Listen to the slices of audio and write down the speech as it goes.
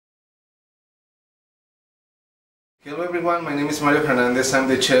Hello everyone, my name is Mario Hernandez. I'm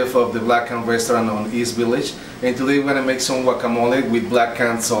the chef of the Black Can restaurant on East Village, and today we're gonna make some guacamole with black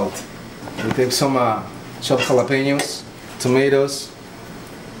can salt. We take some chopped jalapenos, tomatoes,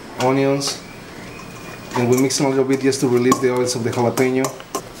 onions, and we mix them a little bit just to release the oils of the jalapeno.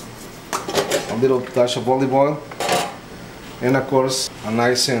 A little dash of olive oil, and of course a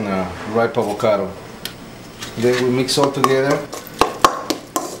nice and ripe avocado. Then we mix all together.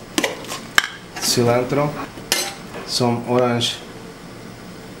 Cilantro, some orange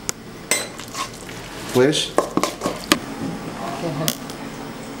flesh,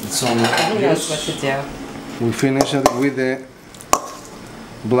 some knows what to do. We finish it with the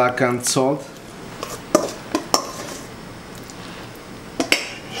black can salt,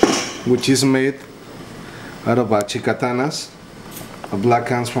 which is made out of chicatanas, black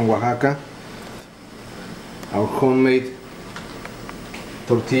cans from Oaxaca, our homemade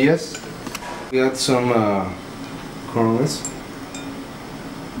tortillas. We add some corners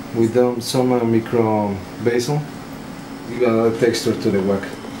with some micro basil. Give a lot of texture to the guac.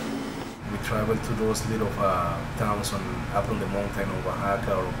 We travel to those little towns up on the mountain of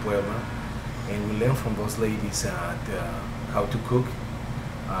Oaxaca or Puebla, and we learn from those ladies how to cook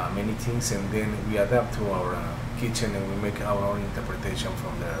many things, and then we adapt to our kitchen and we make our own interpretation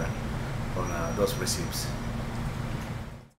from those recipes.